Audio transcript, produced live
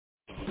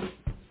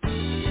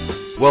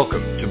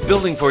Welcome to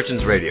Building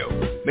Fortunes Radio.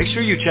 Make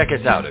sure you check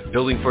us out at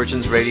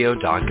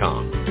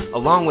buildingfortunesradio.com.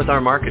 Along with our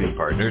marketing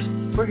partners,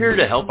 we're here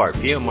to help our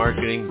PM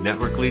Marketing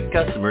Network Lead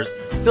customers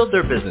build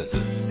their businesses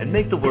and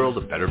make the world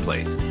a better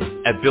place.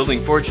 At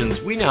Building Fortunes,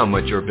 we know how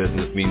much your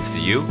business means to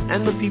you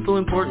and the people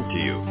important to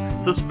you.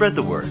 So spread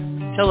the word,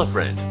 tell a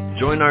friend,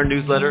 join our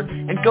newsletter,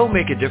 and go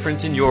make a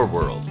difference in your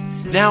world.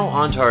 Now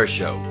on to our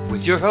show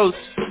with your host,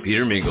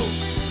 Peter Mingles.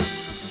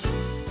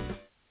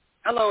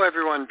 Hello,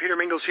 everyone. Peter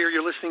Mingles here.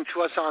 You're listening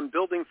to us on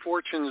Building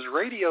Fortunes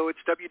Radio. It's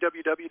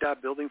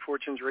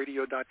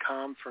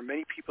www.buildingfortunesradio.com. For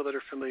many people that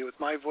are familiar with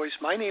my voice,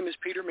 my name is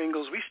Peter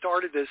Mingles. We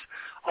started this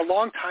a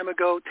long time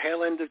ago,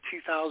 tail end of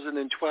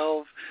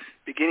 2012,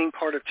 beginning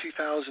part of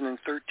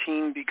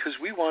 2013, because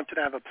we wanted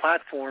to have a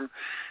platform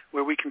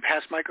where we can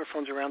pass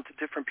microphones around to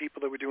different people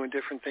that were doing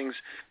different things,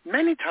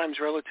 many times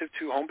relative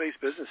to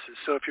home-based businesses.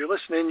 So if you're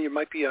listening, you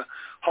might be a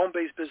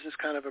home-based business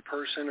kind of a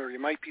person, or you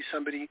might be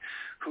somebody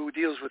who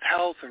deals with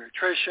health or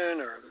nutrition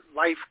or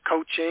life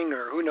coaching,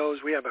 or who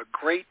knows. We have a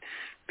great,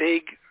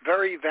 big,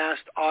 very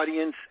vast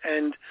audience,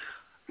 and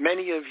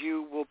many of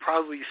you will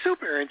probably be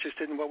super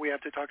interested in what we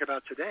have to talk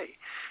about today,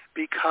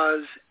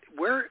 because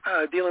we're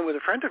dealing with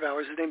a friend of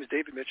ours. His name is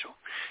David Mitchell,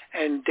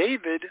 and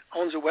David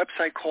owns a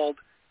website called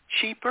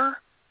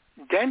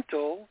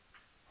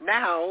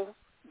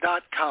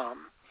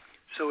CheaperDentalNow.com.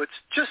 So it's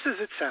just as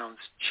it sounds,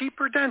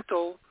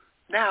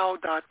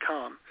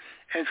 CheaperDentalNow.com.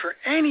 And for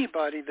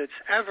anybody that's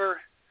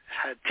ever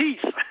had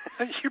teeth,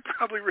 you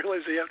probably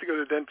realize they have to go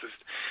to the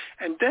dentist.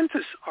 And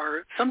dentists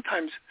are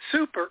sometimes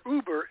super,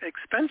 uber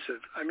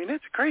expensive. I mean,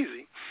 it's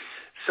crazy.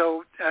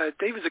 So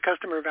David's a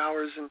customer of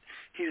ours, and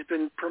he's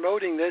been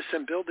promoting this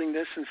and building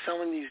this and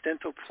selling these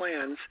dental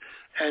plans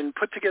and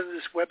put together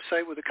this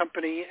website with a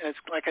company. And it's,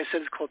 like I said,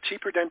 it's called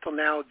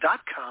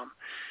CheaperDentalNow.com.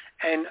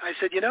 And I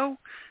said,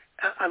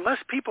 unless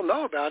people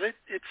know about it,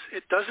 it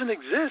doesn't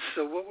exist.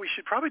 So what we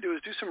should probably do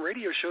is do some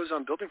radio shows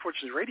on Building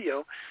Fortunes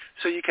Radio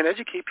so you can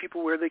educate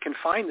people where they can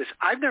find this.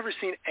 I've never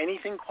seen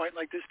anything quite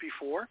like this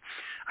before.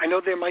 I know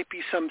there might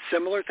be some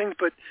similar things,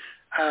 but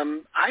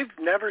I've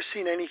never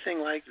seen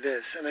anything like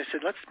this. And I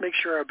said, let's make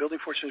sure our Building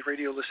Fortunes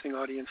Radio listening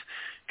audience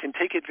can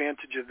take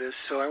advantage of this.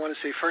 So I want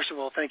to say, first of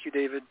all, thank you,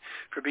 David,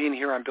 for being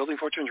here on Building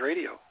Fortunes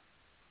Radio.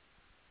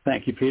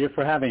 Thank you, Peter,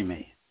 for having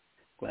me.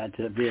 Glad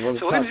to be able to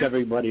talk to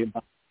everybody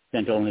about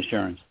dental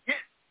insurance. Yeah,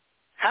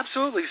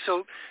 absolutely.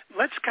 So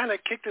let's kind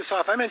of kick this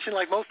off. I mentioned,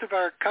 like most of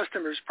our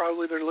customers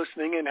probably that are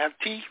listening and have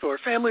teeth, or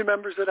family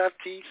members that have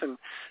teeth, and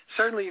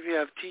certainly if you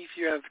have teeth,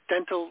 you have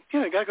dental,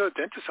 you got to go to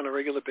the dentist on a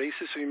regular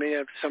basis, so you may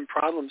have some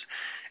problems.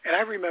 And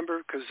I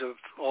remember, because of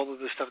all of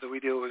the stuff that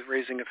we deal with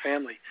raising a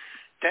family,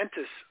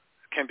 dentists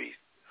can be,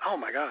 oh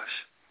my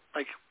gosh,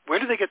 like, where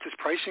do they get this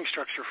pricing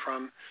structure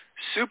from?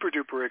 Super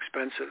duper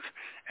expensive.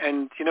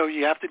 And,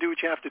 you have to do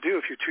what you have to do.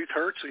 If your tooth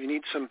hurts or you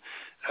need some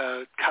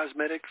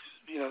cosmetics,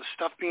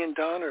 stuff being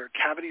done, or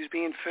cavities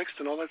being fixed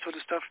and all that sort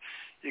of stuff,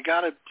 you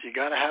gotta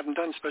have them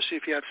done, especially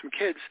if you have some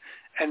kids.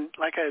 And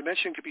like I had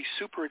mentioned, it could be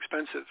super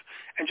expensive.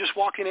 And just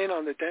walking in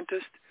on the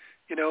dentist,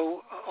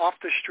 off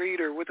the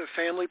street or with a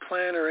family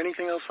plan or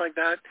anything else like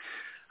that,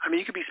 I mean,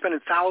 you could be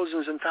spending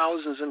thousands and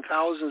thousands and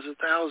thousands and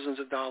thousands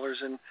of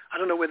dollars, and I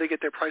don't know where they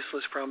get their price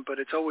list from, but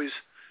it's always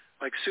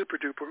like super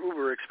duper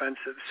uber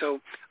expensive.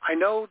 So I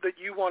know that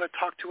you want to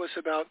talk to us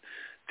about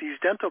these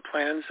dental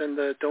plans, and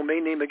the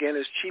domain name again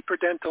is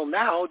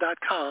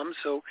CheaperDentalNow.com.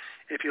 So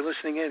if you're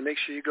listening in, make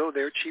sure you go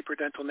there,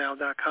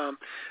 CheaperDentalNow.com.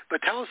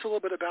 But tell us a little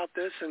bit about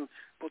this, and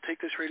we'll take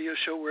this radio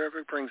show wherever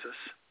it brings us.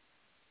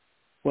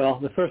 Well,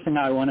 the first thing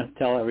I want to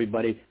tell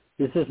everybody,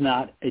 this is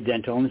not a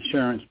dental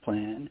insurance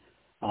plan.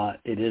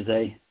 It is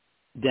a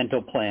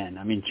dental plan.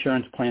 I mean,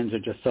 insurance plans are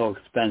just so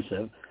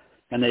expensive,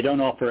 and they don't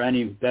offer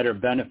any better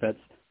benefits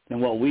than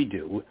what we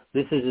do.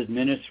 This is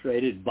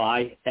administered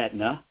by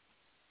Aetna,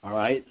 all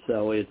right?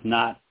 So it's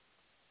not,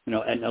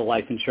 Aetna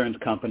Life Insurance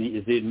Company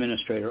is the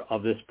administrator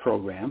of this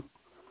program.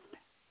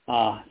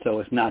 So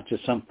it's not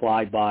just some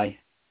fly-by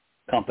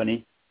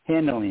company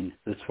handling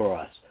this for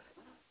us.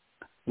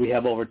 We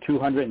have over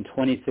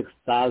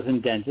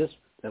 226,000 dentists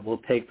that will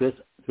take this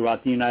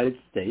throughout the United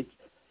States.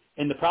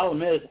 And the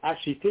problem is,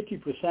 actually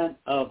 50%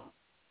 of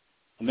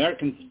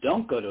Americans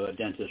don't go to a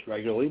dentist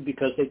regularly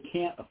because they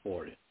can't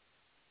afford it.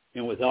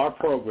 And with our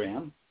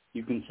program,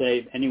 you can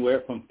save anywhere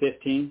from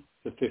 15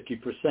 to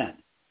 50%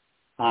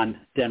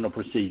 on dental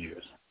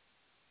procedures.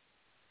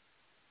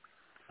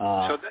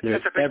 So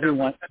that's a big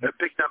number.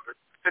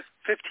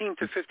 15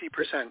 to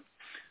 50%.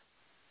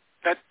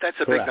 That's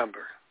a big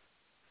number.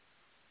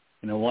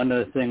 One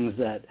of the things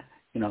that,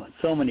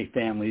 so many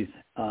families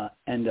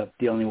end up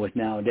dealing with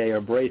nowadays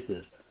are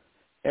braces.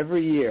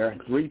 Every year,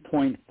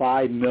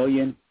 3.5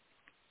 million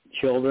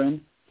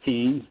children,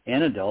 teens,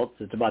 and adults,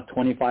 it's about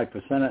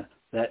 25%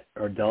 that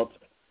are adults,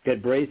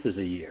 get braces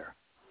a year.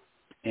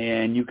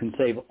 And you can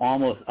save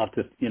almost up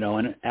to,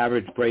 an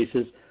average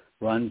braces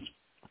runs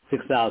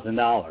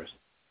 $6,000.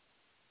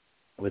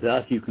 With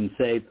us, you can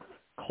save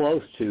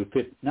close to,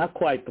 not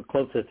quite, but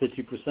close to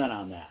 50%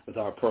 on that with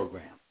our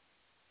program.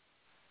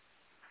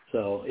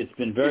 So it's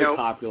been very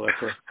popular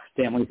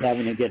families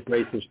having to get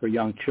braces for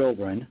young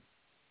children.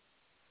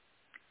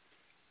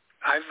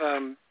 I've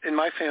in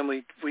my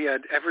family,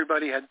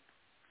 everybody had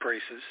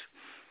braces.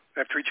 I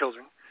have 3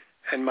 children,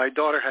 and my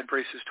daughter had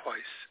braces twice.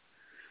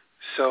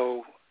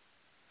 So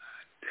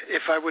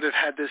if I would have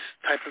had this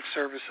type of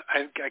service,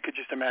 I could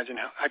just imagine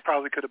how I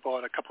probably could have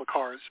bought a couple of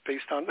cars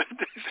based on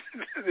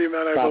the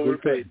amount I've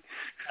overpaid.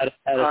 At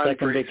a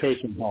second braces.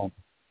 Vacation home.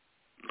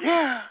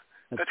 Yeah,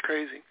 that's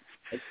crazy.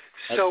 That's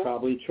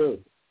probably true.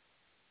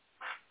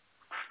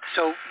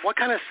 So what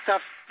kind of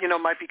stuff,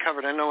 might be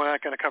covered? I know we're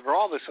not going to cover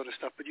all this sort of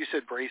stuff, but you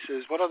said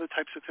braces. What other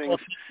types of things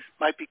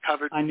might be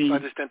covered by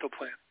this dental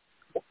plan?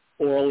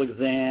 Oral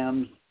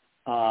exams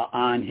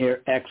on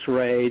here,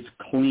 x-rays,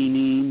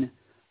 cleaning,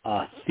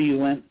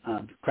 sealant,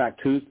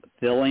 cracked tooth,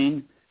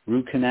 filling,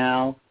 root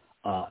canal,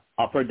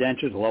 upper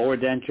dentures, lower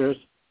dentures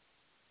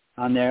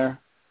on there.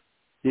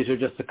 These are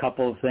just a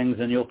couple of things,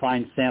 and you'll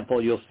find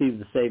sample. You'll see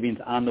the savings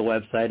on the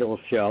website. It will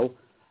show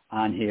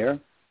on here.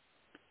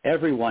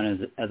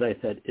 Everyone, as I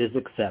said, is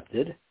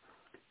accepted.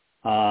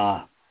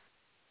 A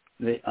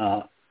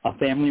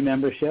family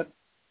membership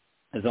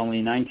is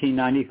only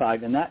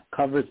 $19.95, and that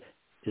covers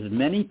as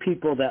many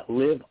people that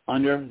live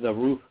under the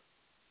roof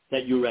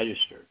that you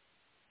registered.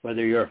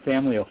 Whether you're a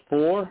family of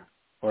 4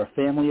 or a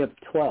family of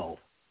 12,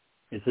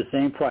 it's the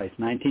same price,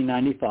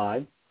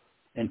 $19.95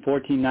 and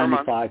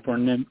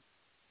 $14.95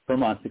 per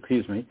month,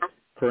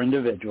 per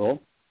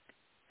individual.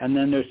 And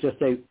then there's just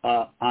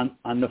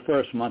on the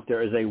first month,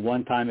 there is a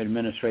one-time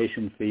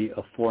administration fee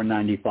of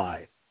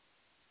 $4.95.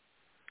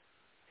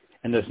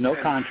 And there's no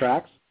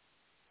contracts.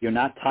 You're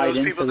not tied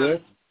into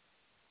this.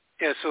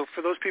 Yeah, so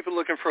for those people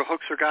looking for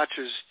hooks or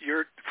gotchas,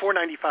 you're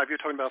 $4.95. You're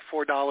talking about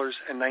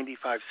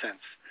 $4.95.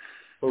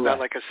 Not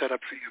like a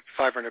setup fee of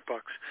 $500.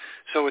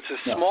 So it's a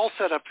small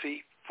setup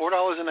fee,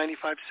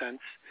 $4.95.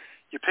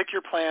 You pick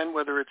your plan,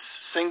 whether it's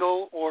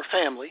single or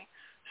family.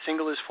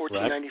 Single is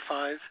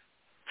 $14.95.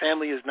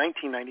 Family is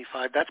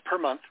 $19.95. That's per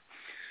month.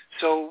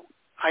 So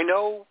I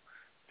know,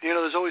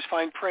 there's always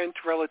fine print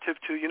relative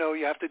to,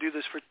 you have to do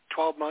this for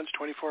 12 months,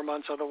 24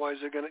 months. Otherwise,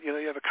 they're going to,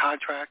 you have a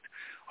contract.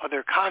 Are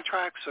there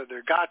contracts? Are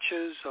there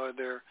gotchas? Are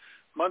there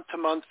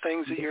month-to-month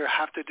things that you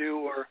have to do?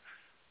 Or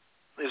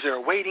is there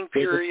a waiting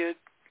period?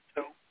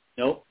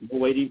 No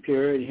waiting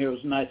period. Here's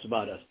what's nice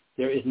about us.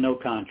 There is no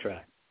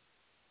contract.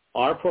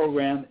 Our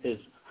program is,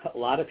 a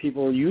lot of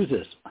people use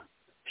this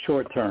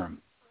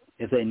short-term.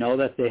 If they know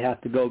that they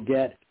have to go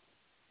get,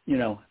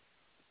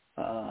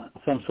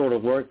 some sort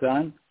of work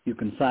done, you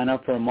can sign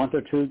up for a month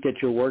or 2, get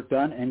your work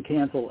done, and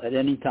cancel at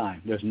any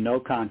time. There's no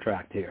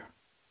contract here.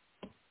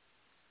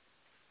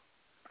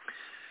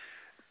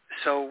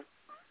 So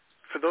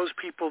for those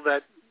people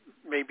that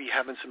may be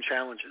having some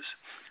challenges,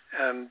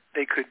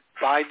 they could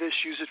buy this,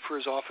 use it for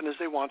as often as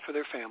they want for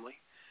their family,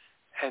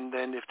 and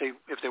then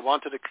if they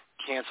wanted to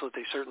cancel it,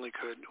 they certainly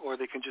could, or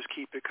they can just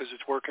keep it because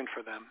it's working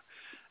for them.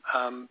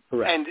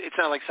 And it's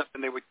not like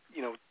something they would,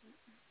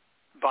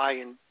 buy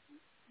and,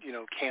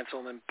 cancel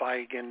and then buy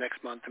again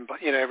next month and buy,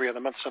 every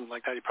other month, something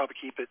like that. You probably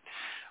keep it,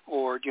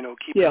 or keep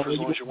it for as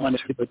long as you want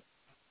to.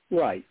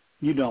 Right.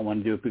 You don't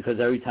want to do it because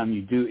every time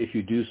you do, if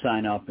you do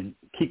sign up and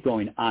keep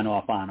going on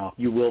off,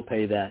 you will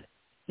pay that,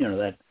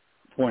 that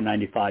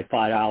 $4.95,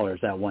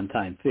 $5, that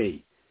one-time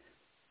fee.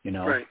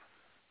 Right.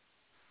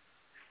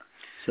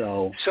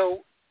 So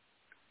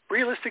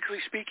realistically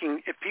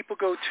speaking, if people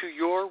go to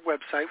your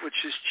website,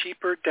 which is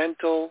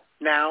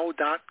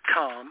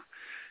cheaperdentalnow.com,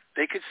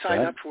 they could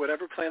sign up for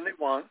whatever plan they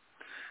want.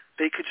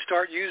 They could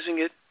start using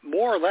it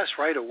more or less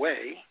right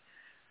away.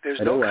 There's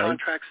no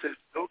contracts, there's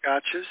no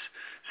gotchas.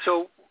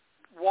 So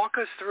walk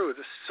us through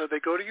this. So they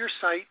go to your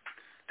site,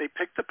 they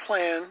pick the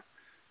plan,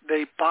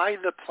 they buy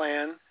the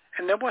plan,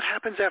 and then what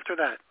happens after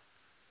that?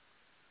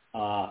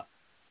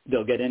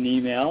 They'll get an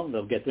email.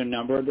 They'll get their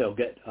number. They'll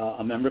get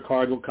a member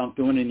card will come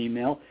through in an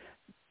email.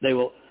 They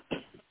will,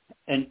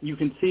 and you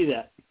can see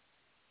that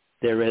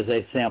there is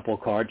a sample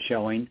card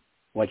showing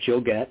what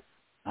you'll get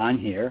on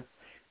here.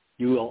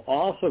 You will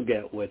also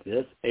get with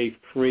this a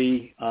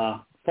free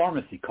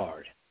pharmacy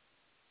card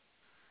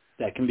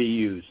that can be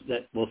used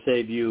that will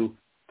save you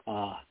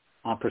on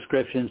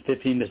prescriptions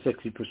 15 to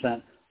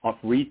 60% off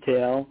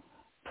retail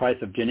price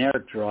of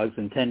generic drugs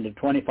and 10 to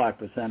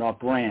 25% off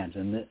brands.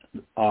 And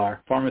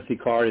our pharmacy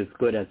card is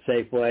good at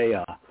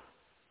Safeway,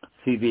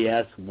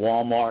 CVS,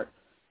 Walmart,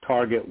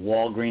 Target,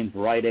 Walgreens,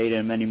 Rite Aid,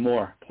 and many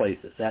more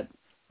places. That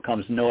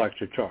comes no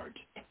extra charge.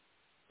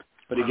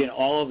 But again,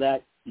 all of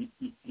that,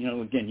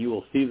 again, you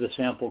will see the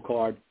sample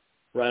card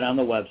right on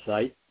the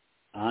website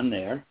on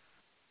there.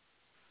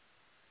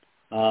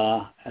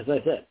 As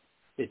I said,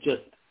 it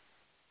just,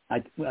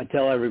 I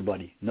tell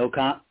everybody, no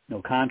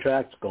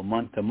contracts, go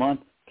month to month,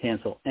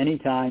 cancel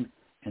anytime,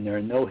 and there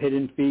are no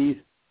hidden fees,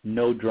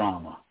 no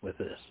drama with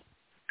this.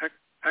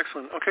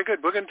 Excellent. Okay,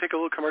 good. We're going to take a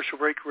little commercial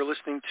break. We're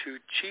listening to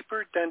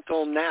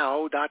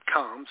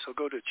cheaperdentalnow.com. So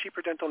go to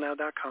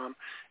cheaperdentalnow.com,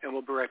 and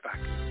we'll be right back.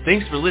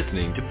 Thanks for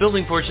listening to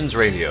Building Fortunes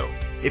Radio.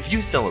 If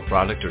you sell a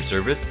product or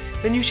service,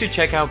 then you should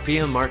check out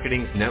PM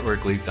Marketing's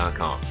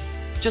NetworkLeads.com.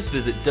 Just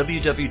visit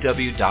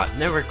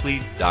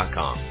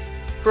www.networkleads.com.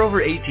 For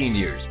over 18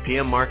 years,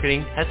 PM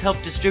Marketing has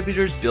helped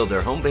distributors build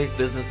their home-based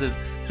businesses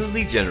through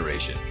lead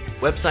generation,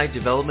 website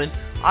development,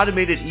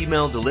 automated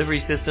email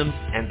delivery systems,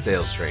 and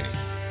sales training.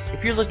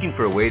 If you're looking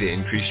for a way to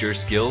increase your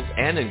skills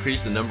and increase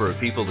the number of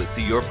people that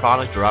see your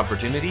product or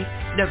opportunity,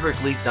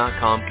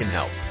 NetworkLeads.com can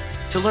help.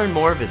 To learn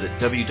more, visit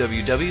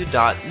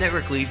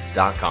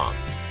www.networkleads.com.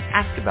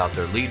 Ask about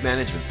their lead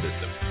management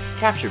system,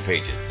 capture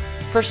pages,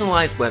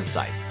 personalized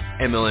websites,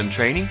 MLM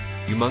training,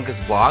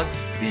 Humongous blogs,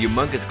 the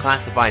Humongous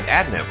Classified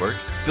Ad Network,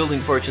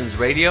 Building Fortunes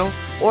Radio,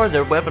 or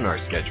their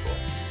webinar schedule.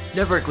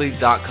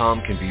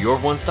 NetworkLeads.com can be your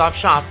one-stop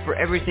shop for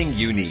everything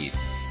you need.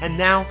 And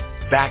now,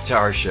 back to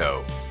our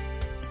show.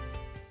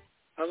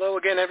 Hello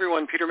again,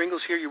 everyone. Peter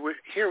Mingles here. You're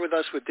here with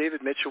us with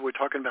David Mitchell. We're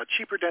talking about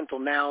Cheaper Dental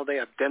Now. They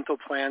have dental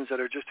plans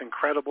that are just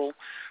incredible.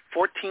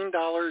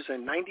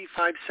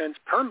 $14.95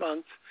 per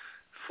month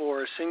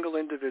for a single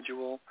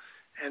individual,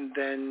 and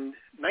then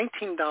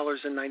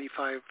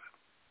 $19.95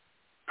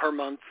 per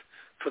month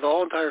for the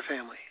whole entire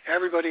family,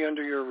 everybody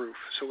under your roof.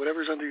 So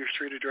whatever's under your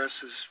street address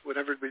is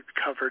whatever would be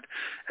covered,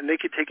 and they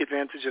could take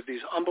advantage of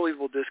these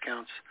unbelievable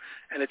discounts.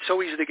 And it's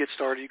so easy to get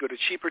started. You go to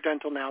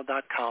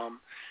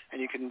cheaperdentalnow.com,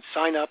 and you can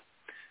sign up.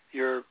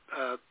 Your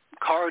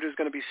card is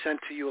going to be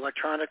sent to you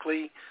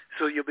electronically,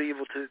 so you'll be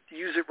able to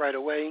use it right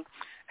away.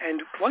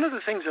 And one of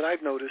the things that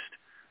I've noticed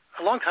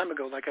a long time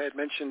ago, like I had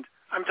mentioned,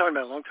 I'm talking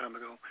about a long time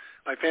ago,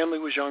 my family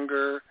was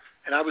younger,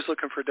 and I was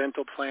looking for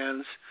dental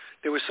plans.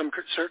 There was some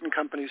certain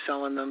companies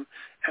selling them,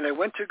 and I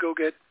went to go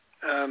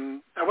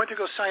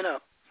sign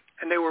up,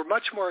 and they were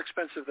much more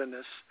expensive than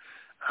this.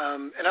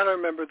 And I don't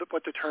remember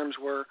what the terms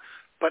were,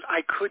 but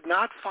I could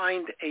not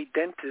find a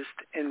dentist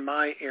in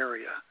my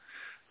area.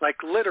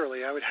 Like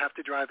literally, I would have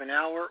to drive an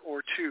hour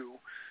or two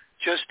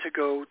just to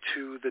go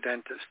to the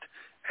dentist,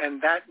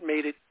 and that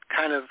made it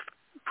kind of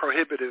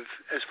prohibitive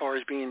as far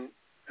as being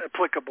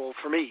applicable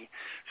for me.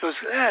 So it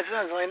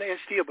sounds like a nice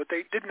deal, but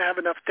they didn't have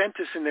enough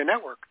dentists in their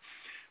network.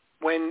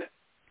 When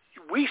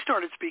we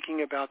started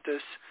speaking about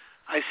this,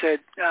 I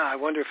said, I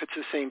wonder if it's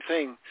the same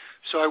thing.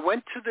 So I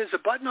went to, there's a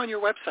button on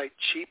your website,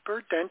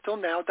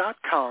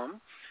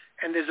 cheaperdentalnow.com,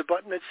 and there's a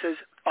button that says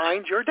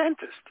Find Your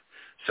Dentist.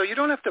 So you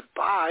don't have to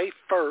buy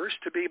first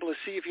to be able to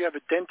see if you have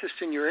a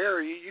dentist in your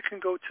area. You can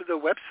go to the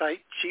website,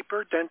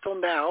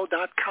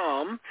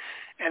 cheaperdentalnow.com,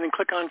 and then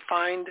click on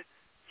Find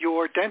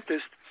Your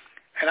Dentist.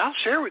 And I'll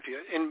share with you,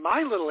 in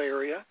my little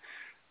area,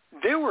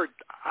 there were,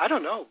 I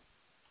don't know,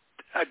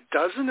 a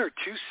dozen or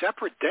two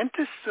separate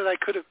dentists that I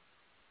could have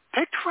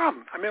picked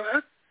from. I mean,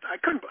 I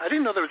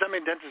didn't know there was that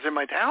many dentists in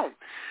my town,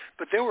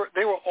 but they were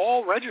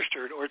all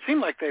registered, or it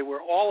seemed like they were,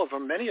 all of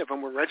them, many of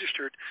them were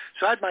registered.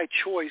 So I had my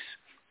choice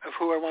of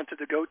who I wanted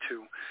to go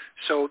to.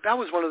 So that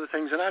was one of the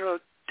things, and I don't know,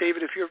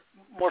 David, if you're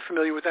more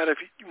familiar with that, if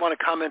you want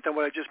to comment on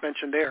what I just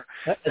mentioned there,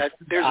 that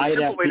there's a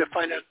simple way to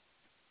find out.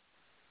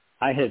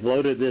 I had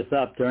loaded this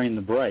up during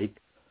the break,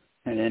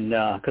 and then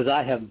because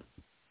I have,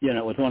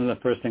 it was one of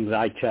the first things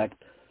I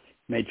checked,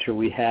 made sure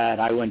we had.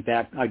 I went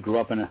back. I grew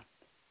up in a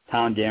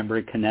town,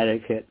 Danbury,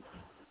 Connecticut.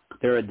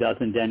 There are a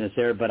dozen dentists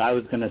there, but I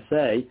was going to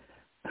say,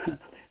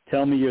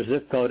 tell me your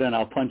zip code, and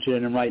I'll punch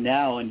it in right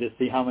now and just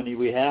see how many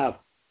we have.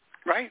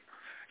 Right.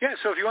 Yeah,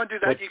 so if you want to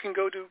do that, you can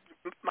go to,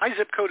 my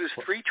zip code is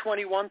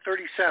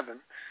 32137.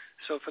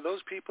 So for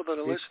those people that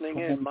are listening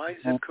in, my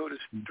zip code is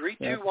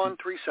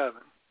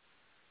 32137.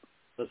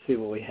 Let's see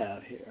what we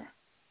have here.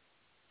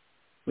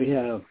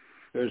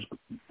 There's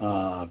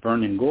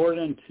Vernon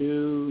Gordon,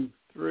 2,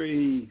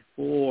 3,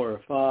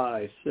 4,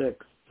 5,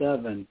 6,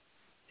 7,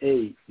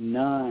 8,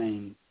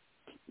 9,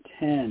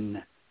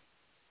 10.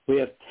 We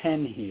have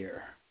 10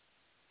 here.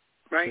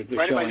 Right in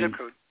my zip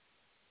code.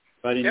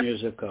 Right in your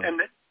zip code.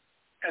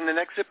 And the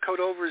next zip code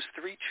over is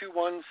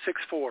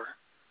 32164.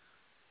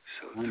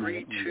 So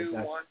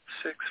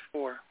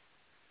 32164.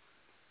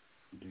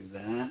 Do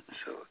that.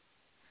 So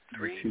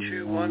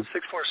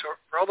 32164. So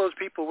for all those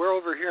people, we're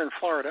over here in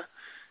Florida,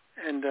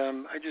 and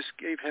I just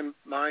gave him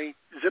my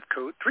zip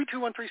code,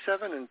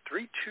 32137 and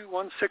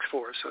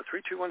 32164. So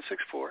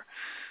 32164.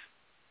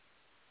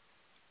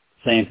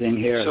 Same thing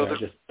here. So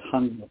just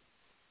tons of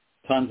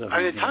them.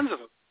 I mean, tons of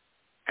them.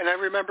 And I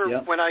remember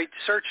when I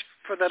searched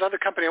for that other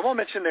company, I won't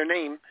mention their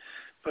name,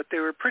 but they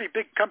were a pretty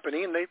big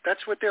company, and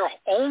that's what their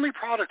only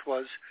product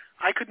was.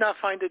 I could not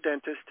find a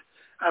dentist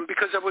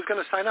because I was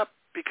going to sign up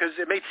because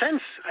it made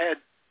sense. I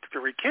had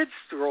 3 kids,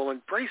 they were all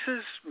in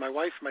braces, my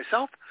wife,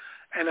 myself,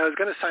 and I was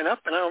going to sign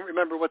up, and I don't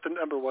remember what the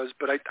number was,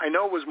 but I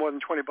know it was more than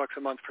 $20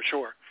 a month for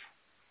sure.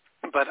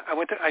 But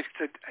I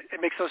said,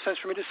 it makes no sense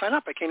for me to sign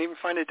up. I can't even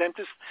find a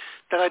dentist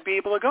that I'd be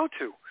able to go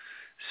to.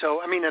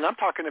 So, I mean, and I'm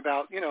talking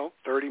about,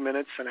 30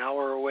 minutes, an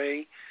hour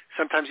away,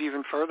 sometimes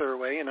even further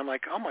away. And I'm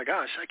like, oh my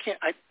gosh, I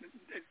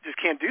just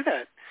can't do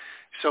that.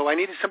 So I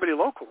needed somebody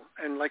local.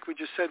 And like we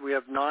just said, we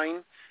have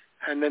 9,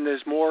 and then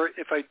there's more.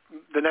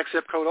 The next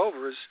zip code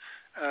over is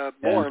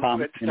more.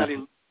 It's not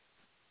even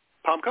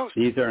Palm Coast.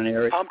 These are an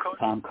area. Palm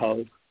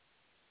Coast.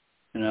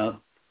 Yeah,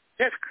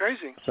 it's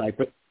crazy.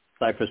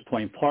 Cypress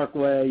Point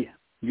Parkway.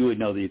 You would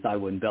know these. I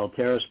wouldn't. Bell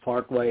Terrace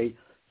Parkway,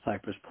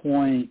 Cypress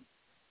Point.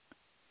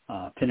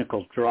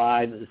 Pinnacle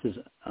Drive. This is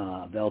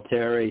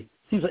Valteri.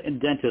 Seems like in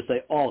dentists,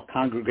 they all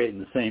congregate in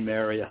the same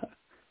area.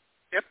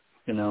 Yep.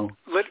 You know.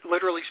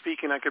 Literally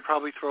speaking, I could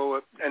probably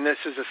throw and this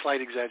is a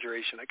slight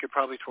exaggeration, I could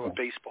probably throw a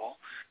baseball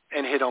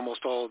and hit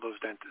almost all of those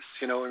dentists.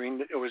 You know, I mean,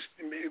 it was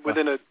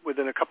within a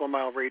couple of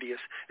mile radius.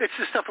 It's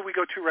the stuff that we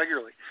go to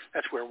regularly.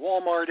 That's where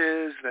Walmart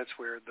is. That's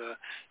where the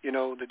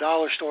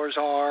dollar stores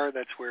are.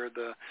 That's where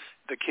the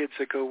kids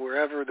that go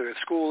wherever the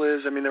school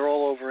is. I mean, they're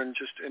all over in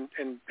just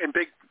in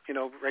big,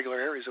 regular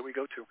areas that we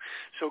go to.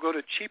 So go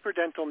to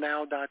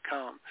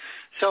cheaperdentalnow.com.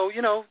 So,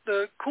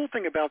 the cool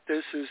thing about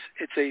this is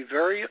it's a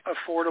very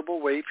affordable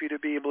way for you to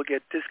be able to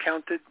get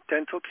discounted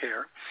dental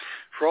care.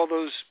 For all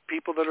those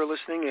people that are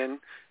listening in,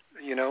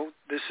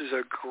 this is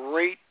a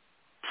great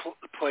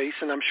place,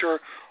 and I'm sure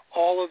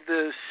all of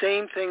the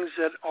same things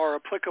that are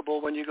applicable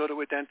when you go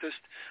to a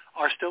dentist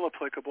are still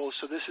applicable.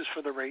 So this is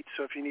for the rate.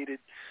 So if you needed,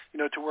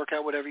 to work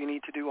out whatever you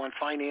need to do on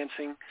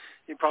financing,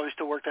 you'd probably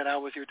still work that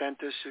out with your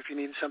dentist. If you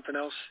needed something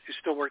else, you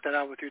still work that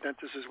out with your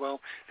dentist as well.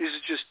 These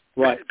are just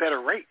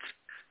better rates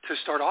to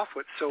start off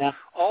with. So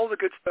all the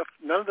good stuff,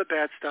 none of the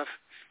bad stuff,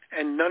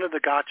 and none of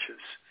the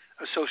gotchas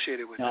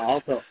associated with it.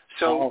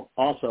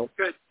 Also,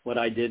 what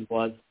I did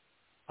was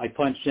I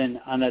punched in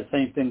on that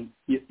same thing.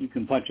 You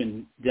can punch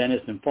in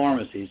dentist and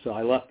pharmacy. So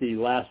I left the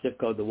last zip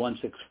code, the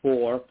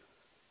 164,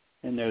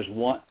 and there's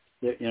one.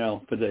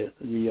 For the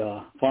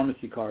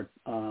pharmacy card,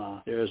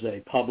 there's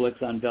a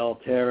Publix on Bell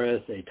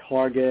Terrace, a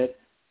Target,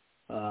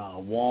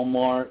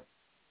 Walmart,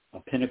 a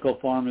Pinnacle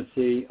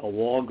Pharmacy, a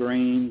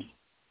Walgreens,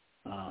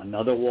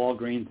 another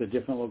Walgreens, a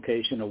different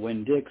location, a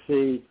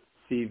Winn-Dixie,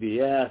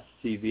 CVS,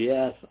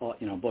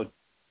 both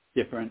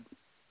different.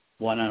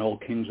 One on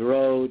Old Kings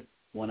Road,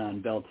 one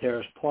on Bell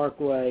Terrace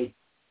Parkway.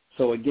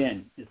 So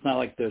again, it's not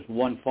like there's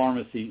one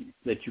pharmacy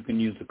that you can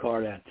use the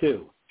card at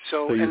too.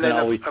 So you and can then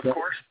always of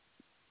course,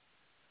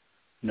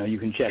 you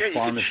can check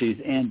pharmacies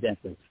and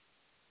dentists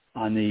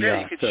on the you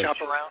can search. shop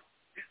around.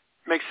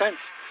 Makes sense.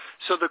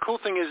 So the cool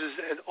thing is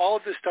that all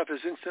of this stuff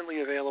is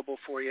instantly available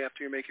for you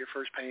after you make your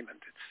first payment.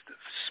 It's the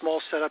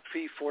small setup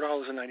fee,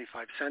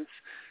 $4.95,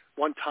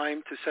 one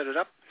time to set it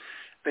up.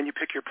 Then you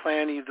pick your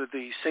plan, either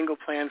the single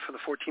plan for the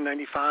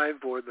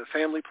 $14.95 or the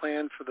family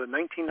plan for the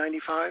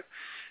 $19.95.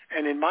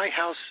 And in my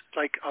house,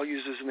 like I'll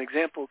use as an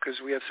example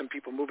because we have some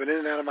people moving in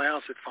and out of my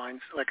house at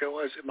Fines, like it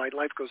was, my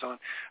life goes on.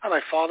 I have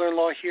my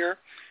father-in-law here.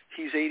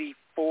 He's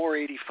 84,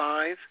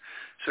 85,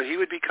 so he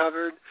would be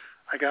covered.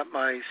 I got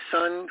my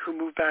son who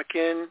moved back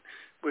in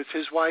with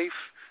his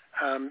wife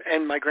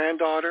and my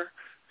granddaughter.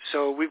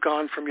 So we've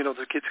gone from,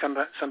 the kids come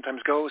back,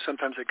 sometimes go,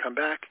 sometimes they come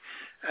back.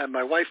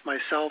 My wife,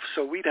 myself,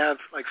 so we'd have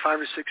like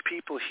 5 or 6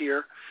 people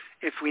here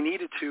if we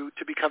needed to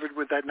be covered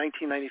with that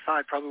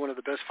 $19.95, probably one of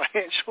the best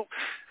financial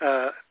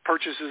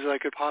purchases I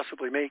could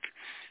possibly make.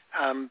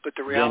 But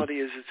the reality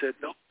is it's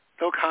no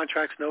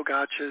contracts, no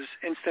gotchas,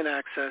 instant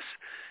access,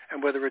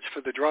 and whether it's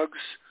for the drugs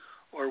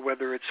or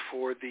whether it's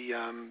for the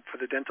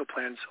dental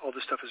plans, all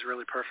this stuff is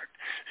really perfect.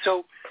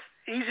 So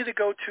easy to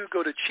go to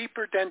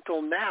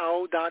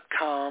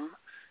cheaperdentalnow.com,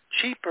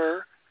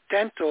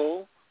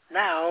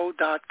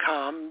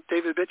 cheaperdentalnow.com.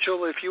 David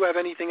Mitchell, if you have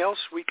anything else,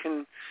 we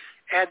can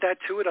add that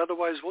to it.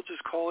 Otherwise, we'll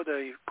just call it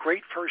a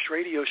great first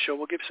radio show.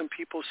 We'll give some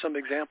people some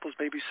examples,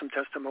 maybe some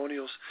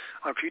testimonials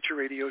on future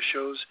radio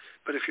shows.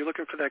 But if you're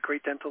looking for that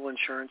great dental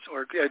insurance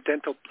or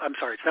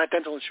it's not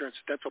dental insurance,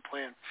 dental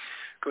plan,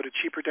 go to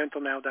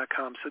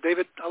cheaperdentalnow.com. So,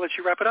 David, I'll let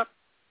you wrap it up.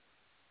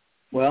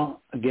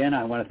 Well, again,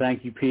 I want to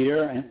thank you,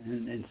 Peter.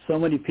 And so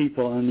many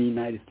people in the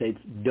United States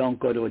don't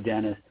go to a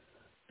dentist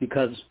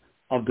because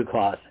of the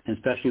cost, and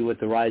especially with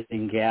the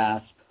rising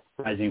gas,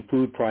 rising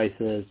food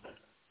prices.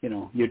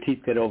 Your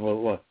teeth get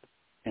overlooked,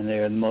 and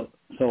they're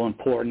so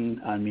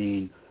important. I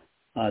mean,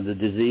 the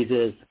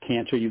diseases,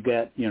 cancer you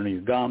get,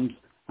 your gums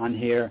on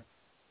here.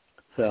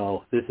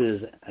 So this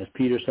is, as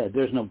Peter said,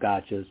 there's no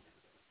gotchas.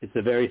 It's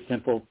a very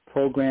simple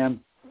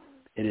program.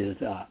 It is,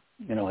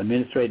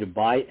 administrated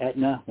by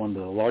Aetna, one of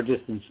the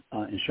largest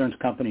insurance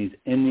companies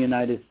in the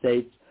United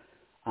States.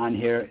 On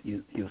here,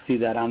 you'll see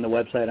that on the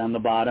website on the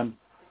bottom.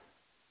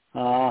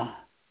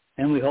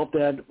 And we hope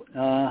that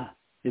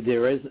if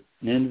there is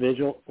an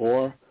individual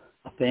or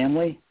a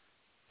family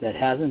that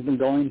hasn't been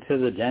going to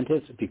the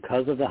dentist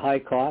because of the high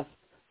cost,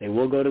 they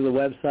will go to the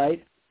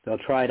website. They'll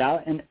try it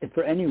out. And if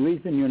for any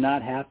reason you're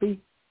not happy,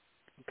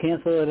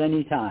 cancel at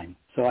any time.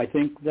 So I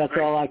think that's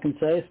all I can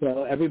say.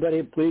 So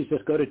everybody, please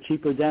just go to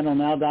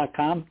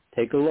cheaperdentalnow.com.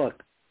 Take a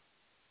look.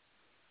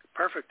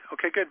 Perfect.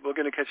 Okay, good. We're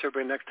going to catch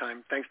everybody next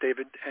time. Thanks,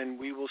 David. And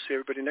we will see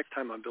everybody next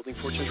time on Building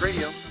Fortunes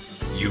Radio.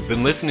 You've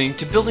been listening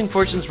to Building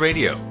Fortunes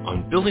Radio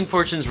on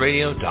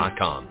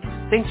buildingfortunesradio.com.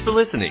 Thanks for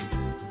listening.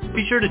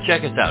 Be sure to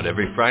check us out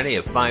every Friday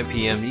at 5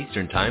 p.m.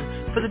 Eastern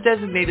Time for the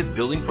designated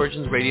Building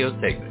Fortunes Radio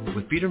segment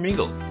with Peter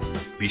Mingles.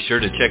 Be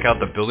sure to check out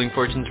the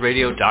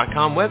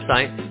buildingfortunesradio.com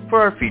website for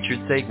our featured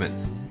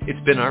segments.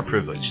 It's been our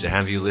privilege to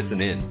have you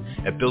listen in.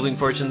 At Building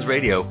Fortunes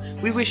Radio,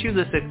 we wish you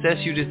the success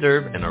you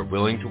deserve and are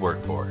willing to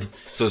work for.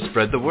 So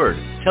spread the word,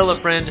 tell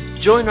a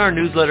friend, join our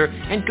newsletter,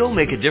 and go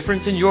make a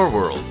difference in your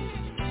world.